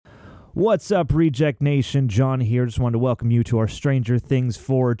What's up, Reject Nation? John here. Just wanted to welcome you to our Stranger Things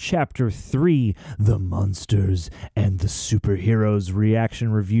 4 Chapter 3, The Monsters and the Superheroes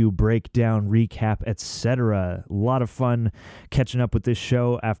reaction, review, breakdown, recap, etc. A lot of fun catching up with this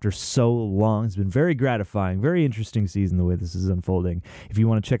show after so long. It's been very gratifying, very interesting season the way this is unfolding. If you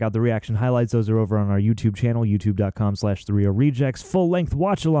want to check out the reaction highlights, those are over on our YouTube channel, youtube.com/TheRealRejects. Full-length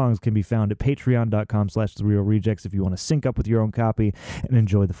watch-alongs can be found at patreon.com/TheRealRejects if you want to sync up with your own copy and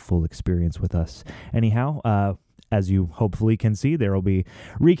enjoy the full experience with us. Anyhow, as you hopefully can see, there will be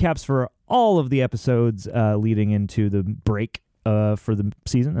recaps for all of the episodes leading into the break for the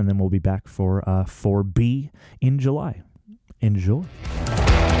season, and then we'll be back for 4B in July. Enjoy.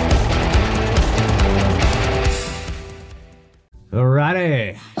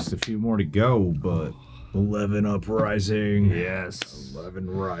 Alrighty, just a few more to go, but 11 Uprising. yes, 11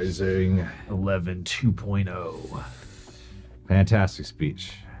 Rising. 11 2.0. Fantastic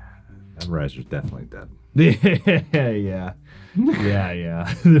speech. That Riser's definitely dead. Yeah.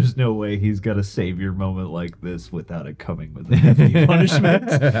 There's no way he's got a savior moment like this without it coming with a heavy punishment.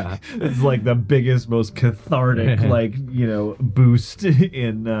 It's like the biggest, most cathartic, boost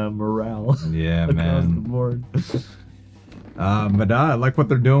in morale. Yeah, across man. the board. But I like what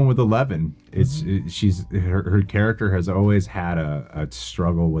they're doing with 11. She's her character has always had a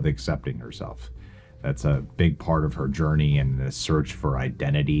struggle with accepting herself. That's a big part of her journey and the search for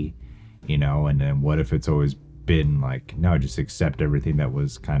identity, and then what if it's always been like, no, just accept everything that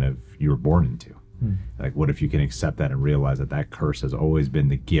was kind of you were born into. Like, what if you can accept that and realize that curse has always been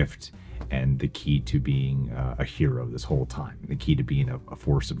the gift and the key to being a hero this whole time, the key to being a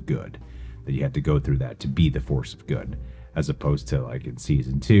force of good, that you had to go through that to be the force of good, as opposed to like in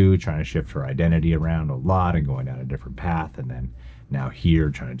season 2 trying to shift her identity around a lot and going down a different path, and then now here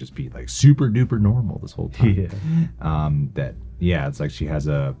trying to just be like super duper normal this whole time. It's like she has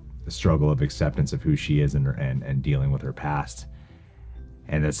a struggle of acceptance of who she is and dealing with her past,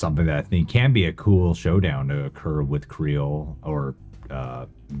 and that's something that I think can be a cool showdown to occur with Creel or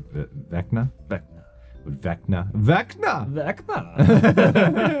Vecna.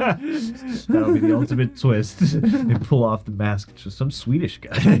 That'll be the ultimate twist. They pull off the mask to some Swedish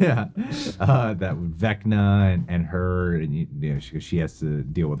guy. That with Vecna and her, and she has to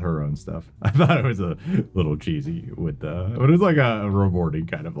deal with her own stuff. I thought it was a little cheesy but it was like a rewarding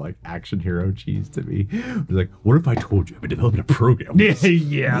kind of like action hero cheese to me. It was like, what if I told you I've been developing a program?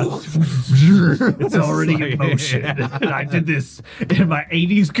 Yeah. It's already in motion. I did this in my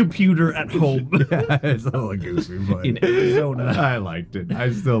 80s computer at home. It's a little goofy, but In Arizona. I liked it.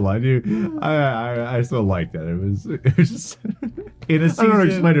 I still like it. I still liked it. It was just In a I don't know how to season,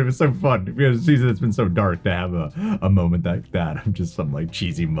 explain it. It was so fun. Because a season that's been so dark to have a moment like that of just some like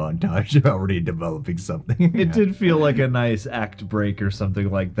cheesy montage of already developing something. it did feel like a nice act break or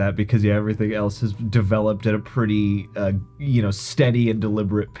something like that, because everything else has developed at a pretty steady and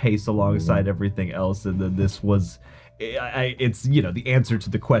deliberate pace alongside everything else, and then this was it's the answer to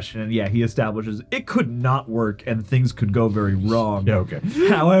the question, and he establishes it could not work and things could go very wrong. Yeah, okay.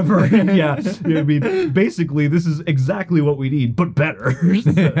 However, I mean, basically this is exactly what we need, but better.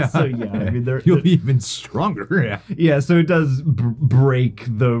 so I mean, You'll be even stronger. so it does break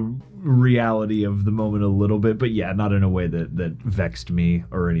the reality of the moment a little bit, but not in a way that vexed me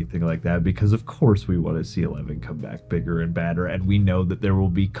or anything like that, because of course we want to see 11 come back bigger and badder, and we know that there will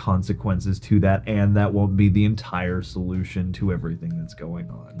be consequences to that, and that won't be the entire solution to everything that's going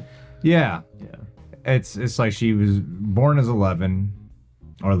on. It's like she was born as 11,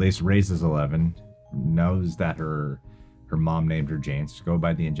 or at least raised as 11, knows that her mom named her Jane, so go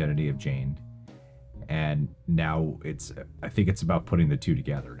by the identity of Jane. And now I think it's about putting the two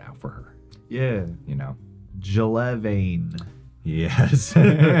together now for her. Jelevane. Yes.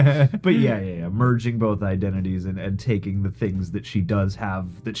 But merging both identities and taking the things that she does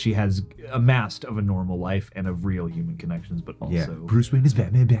have, that she has amassed of a normal life and of real human connections, but also Bruce Wayne is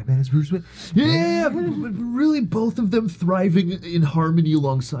Batman, Batman is Bruce Wayne. but really both of them thriving in harmony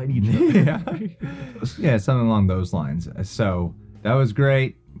alongside each other. Something along those lines. So that was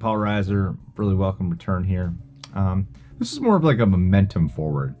great. Paul Reiser, really welcome return here. This is more of like a momentum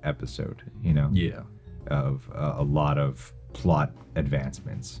forward episode, of a lot of plot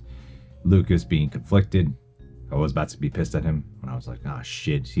advancements. Lucas being conflicted. I was about to be pissed at him when I was like,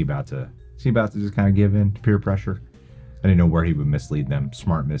 shit, is he about to just kind of give in to peer pressure? I didn't know where he would mislead them.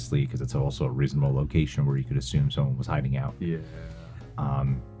 Smart mislead, because it's also a reasonable location where you could assume someone was hiding out.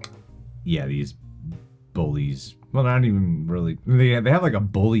 These bullies, well, they're not even really, they have like a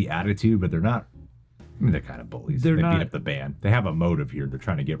bully attitude, but they're not I mean, they're kind of bullies. They're they not- beat up the band. They have a motive here. They're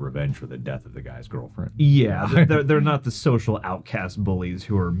trying to get revenge for the death of the guy's girlfriend. Yeah, they're not the social outcast bullies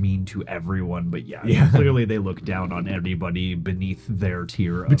who are mean to everyone, but yeah, clearly they look down on anybody beneath their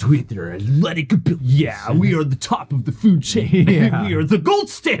tier. Between their athletic abilities. Yeah, we are the top of the food chain. Yeah. We are the gold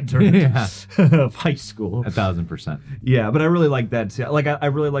standard Yeah. of high school. 1,000%. Yeah, but I really like that too. Like, I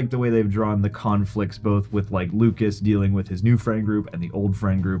really like the way they've drawn the conflicts, both with like Lucas dealing with his new friend group and the old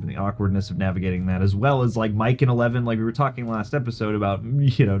friend group, and the awkwardness of navigating that, as well as like Mike and Eleven. Like we were talking last episode about,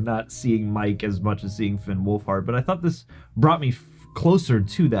 not seeing Mike as much as seeing Finn Wolfhard, but I thought this brought me closer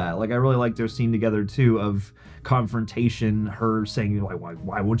to that. Like I really liked their scene together too of confrontation, her saying,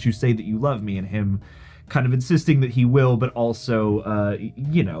 why won't you say that you love me, and him kind of insisting that he will, but also,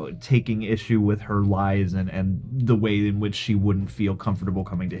 taking issue with her lies and the way in which she wouldn't feel comfortable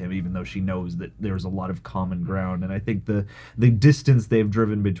coming to him, even though she knows that there's a lot of common ground. And I think the distance they've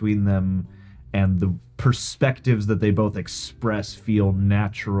driven between them and the perspectives that they both express feel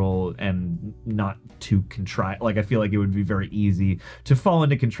natural and not too contrived. Like, I feel like it would be very easy to fall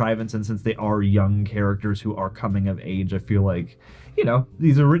into contrivance, and since they are young characters who are coming of age, I feel like,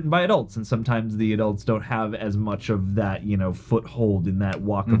 these are written by adults, and sometimes the adults don't have as much of that, foothold in that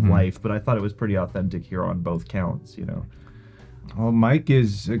walk of life, but I thought it was pretty authentic here on both counts, Well, Mike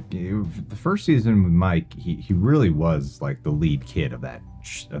is the first season with Mike. He really was like the lead kid of that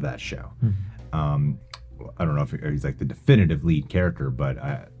show. I don't know if he's like the definitive lead character, but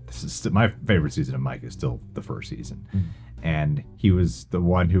this is my favorite season of Mike is still the first season. And he was the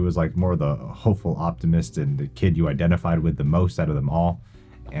one who was like more the hopeful optimist and the kid you identified with the most out of them all,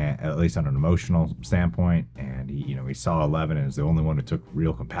 at least on an emotional standpoint. And he saw Eleven and was the only one who took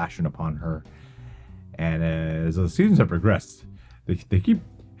real compassion upon her. And as the seasons have progressed, they keep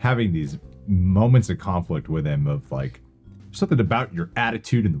having these moments of conflict with him of like, something about your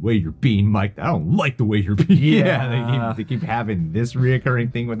attitude and the way you're being, Mike. I don't like the way you're being. Yeah. They keep having this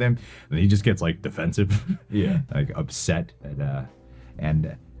reoccurring thing with him, and he just gets like defensive, like upset,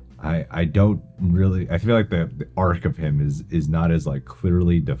 and I don't really. I feel like the arc of him is not as like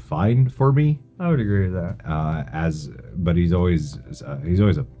clearly defined for me. I would agree with that. But he's always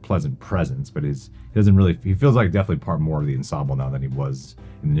a pleasant presence. But he doesn't really. He feels like definitely part more of the ensemble now than he was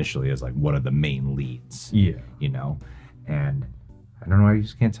initially as like one of the main leads. Yeah. And I don't know why you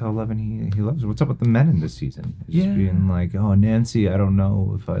just can't tell Eleven he loves her. What's up with the men in this season? Just Yeah. being like, oh, Nancy, I don't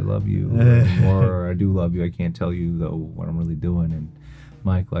know if I love you or I do love you. I can't tell you though what I'm really doing. And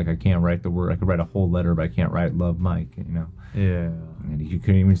Mike, like, I can't write the word. I could write a whole letter, but I can't write love Mike. Yeah. And you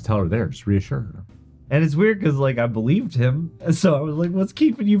couldn't even tell her there. Just reassure her. And it's weird because, like, I believed him. So I was like, what's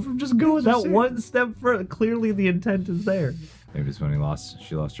keeping you from just going that one step further? Clearly the intent is there. Maybe it's when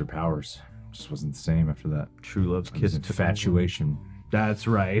she lost her powers. Just wasn't the same after that. True love's kiss. Infatuation. That's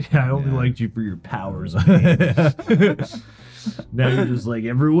right. I only liked you for your powers. Now you're just like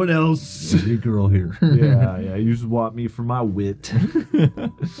everyone else. Big girl here. Yeah. You just want me for my wit.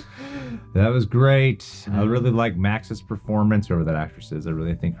 That was great. I really like Max's performance, whoever that actress is. I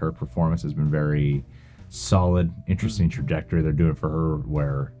really think her performance has been very solid, interesting trajectory they're doing for her,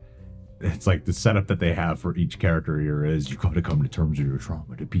 where it's like the setup that they have for each character here is you got to come to terms with your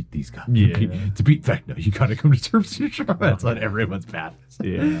trauma to beat these guys. Yeah. To beat Vecna, you got to come to terms with your trauma. That's on everyone's path.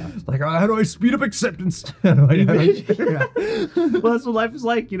 Yeah. Like, how do I speed up acceptance? Well, that's what life is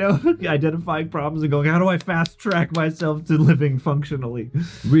like, identifying problems and going, how do I fast track myself to living functionally?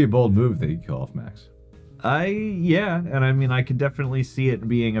 It'd be a bold move that you kill off Max. And I mean, I could definitely see it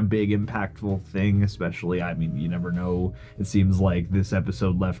being a big impactful thing, especially, I mean, you never know. It seems like this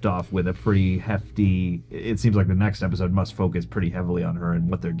episode left off with a pretty hefty, it seems like the next episode must focus pretty heavily on her, and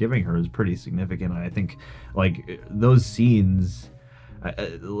what they're giving her is pretty significant. And I think, like, those scenes,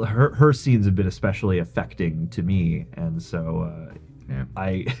 her scenes have been especially affecting to me, and so,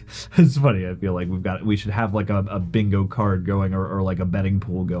 it's funny. I feel like we should have like a bingo card going or like a betting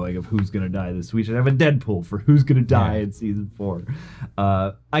pool going of who's gonna die this. We should have a Deadpool for who's gonna die in season 4.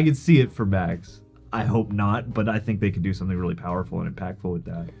 I can see it for Max. I hope not, but I think they could do something really powerful and impactful with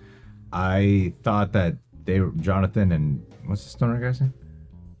that. I thought that Jonathan and what's the stoner guy's name?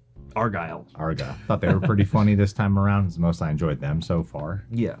 Argyle. Thought they were pretty funny this time around. It's the most I enjoyed them so far.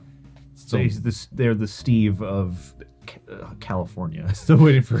 Yeah. So They're the Steve of California. Still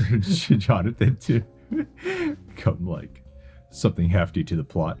waiting for Jonathan to come like something hefty to the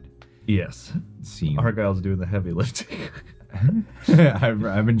plot. Yes. Scene. Argyle's doing the heavy lifting. I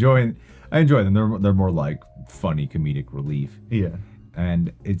enjoy them. They're more like funny comedic relief. Yeah.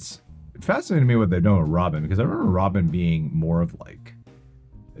 And it's fascinating to me what they're doing with Robin, because I remember Robin being more of like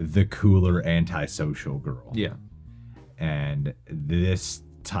the cooler antisocial girl. Yeah. And this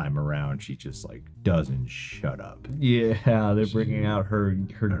time around, she just like doesn't shut up. Yeah, they're bringing out her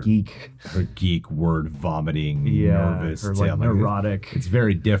geek word vomiting, yeah, nervous, her like neurotic. It's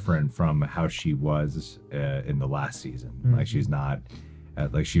very different from how she was in the last season. Like she's not.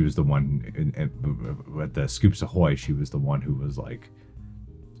 Like she was the one at the Scoops Ahoy. She was the one who was like,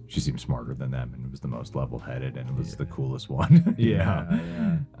 she seemed smarter than them and was the most level-headed and was the coolest one.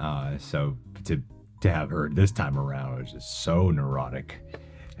 So to have her this time around was just so neurotic.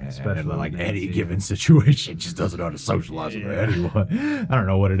 Especially like any given situation, just doesn't know how to socialize with anyone. I don't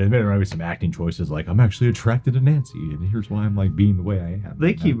know what it is. Maybe some acting choices like I'm actually attracted to Nancy, and here's why I'm like being the way I am.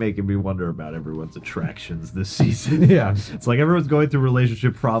 They keep making me wonder about everyone's attractions this season. Yeah, it's like everyone's going through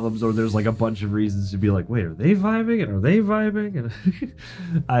relationship problems, or there's like a bunch of reasons to be like, wait, are they vibing? And are they vibing? And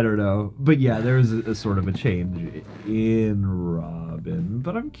I don't know, but yeah, there is a sort of a change in Robin.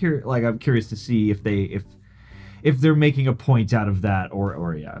 But I'm curious to see if they're making a point out of that, or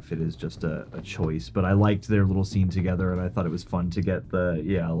if it is just a choice. But I liked their little scene together, and I thought it was fun to get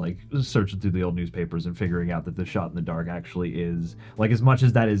searching through the old newspapers and figuring out that the shot in the dark actually is, like, as much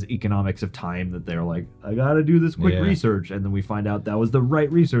as that is economics of time, that they're like, I gotta do this quick research, and then we find out that was the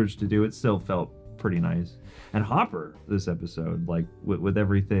right research to do. It still felt pretty nice. And Hopper, this episode, like, with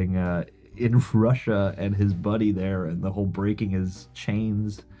everything in Russia and his buddy there, and the whole breaking his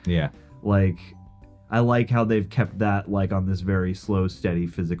chains. Yeah. Like, I like how they've kept that like on this very slow, steady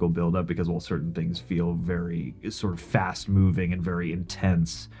physical buildup, because while certain things feel very sort of fast moving and very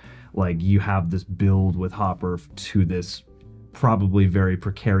intense, like you have this build with Hopper to this probably very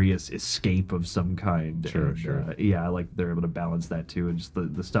precarious escape of some kind. Sure. Yeah, I like they're able to balance that too. And just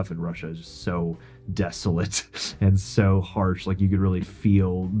the stuff in Russia is just so desolate and so harsh. Like you could really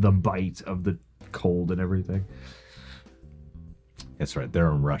feel the bite of the cold and everything. That's right.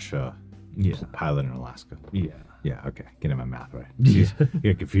 They're in Russia. Yeah. Pilot in Alaska. Yeah. Yeah, okay. Getting my math right. Yeah. You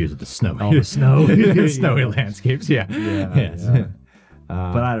get confused with the snow. All the snow. Snowy landscapes, yeah. Yes. Yeah.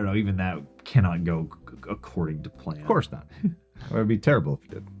 But I don't know, even that cannot go according to plan. Of course not. It would be terrible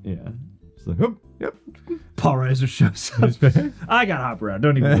if it did. Yeah. It's like, oh, yep. Paul Reiser shows up. I got Hopper out.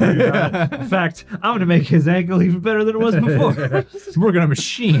 Don't even worry about it. In fact, I'm going to make his ankle even better than it was before. Working on a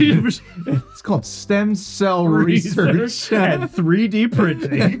machine. It's called stem cell research and 3D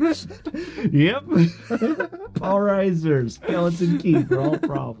printing. Yep. Paul Reiser, skeleton key for all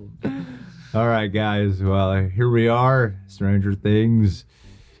problems. All right, guys. Well, here we are, Stranger Things.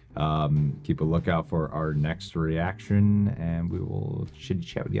 Keep a lookout for our next reaction, and we will chitty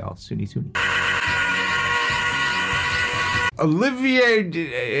chat with y'all soon.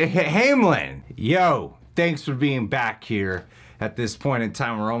 Olivier Hamlin, yo, thanks for being back here. At this point in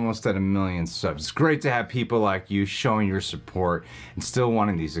time, we're almost at 1 million subs. It's great to have people like you showing your support and still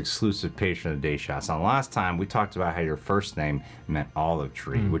wanting these exclusive Patron of the Day shots. Now, last time we talked about how your first name meant olive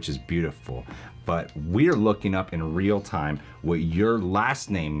tree, which is beautiful. But we're looking up in real time what your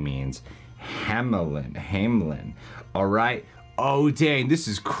last name means. Hamlin. All right. Oh, dang, this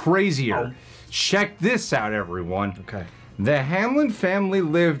is crazier. Check this out, everyone. Okay. The Hamlin family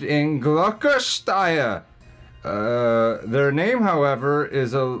lived in Gloucestershire. Their name, however,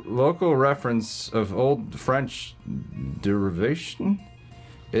 is a local reference of Old French derivation.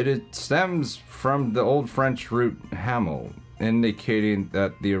 It stems from the Old French root hamel, indicating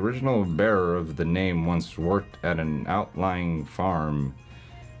that the original bearer of the name once worked at an outlying farm,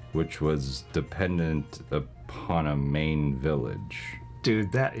 which was dependent upon a main village.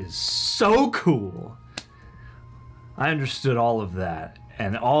 Dude, that is so cool. I understood all of that,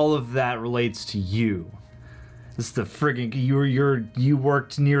 and all of that relates to you. This is the friggin' you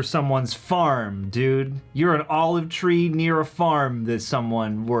worked near someone's farm, dude. You're an olive tree near a farm that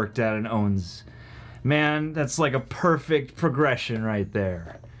someone worked at and owns. Man, that's like a perfect progression right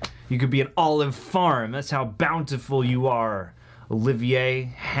there. You could be an olive farm. That's how bountiful you are,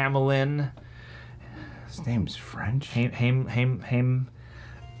 Olivier Hamelin. His name's French?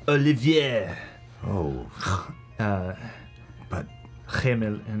 Olivier. Oh. But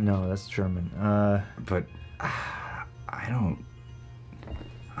Hamel. No, that's German. But I don't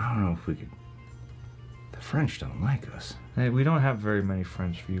know if we could. The French don't like us. Hey, we don't have very many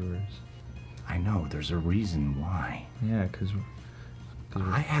French viewers. I know, there's a reason why. Yeah, because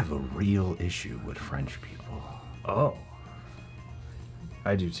I have a real issue with French people. Oh.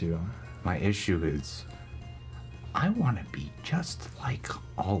 I do too. My issue is I want to be just like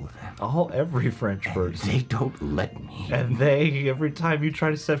all of them. Every French person. They don't let me. And they, every time you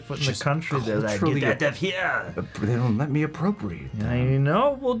try to set foot in the Just country, they're like, culturally get that stuff here. They don't let me appropriate them. I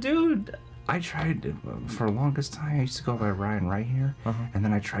know, well, dude. I tried, for the longest time, I used to go by Ryan right here, and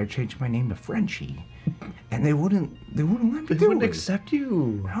then I tried changing my name to Frenchie. and they wouldn't let me They do wouldn't it. accept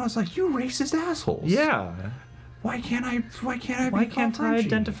you. And I was like, you racist assholes. Yeah. Why can't I Why be can't called I Frenchie?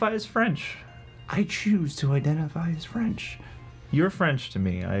 identify as French? I choose to identify as French. You're French to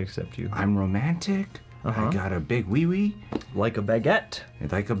me. I accept you. I'm romantic. Uh-huh. I got a big wee-wee. Like a baguette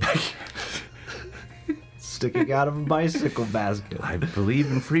Like a big... sticking out of a bicycle basket. I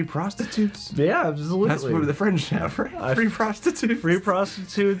believe in free prostitutes. Yeah, absolutely. That's what the French have, right? Free prostitutes. Free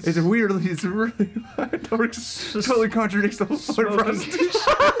prostitutes. It's really totally contradicts the whole point of prostitution.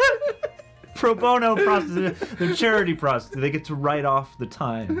 Pro bono prostitute. They're charity prostitutes. They get to write off the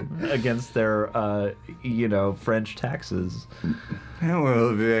time against their, French taxes. Yeah, well,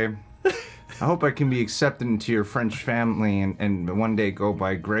 Olivier, I hope I can be accepted into your French family and one day go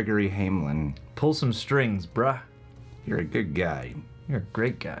by Gregory Hamelin. Pull some strings, bruh. You're a good guy. You're a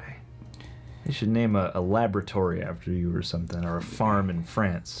great guy. They should name a laboratory after you or something, or a farm in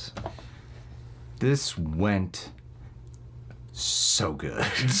France. This went so good.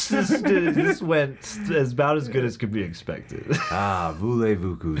 This went about as good as could be expected. Ah,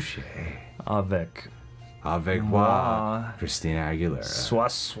 voulez-vous coucher? Avec Avec moi, moi, Christina Aguilera.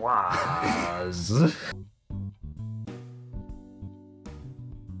 Sois.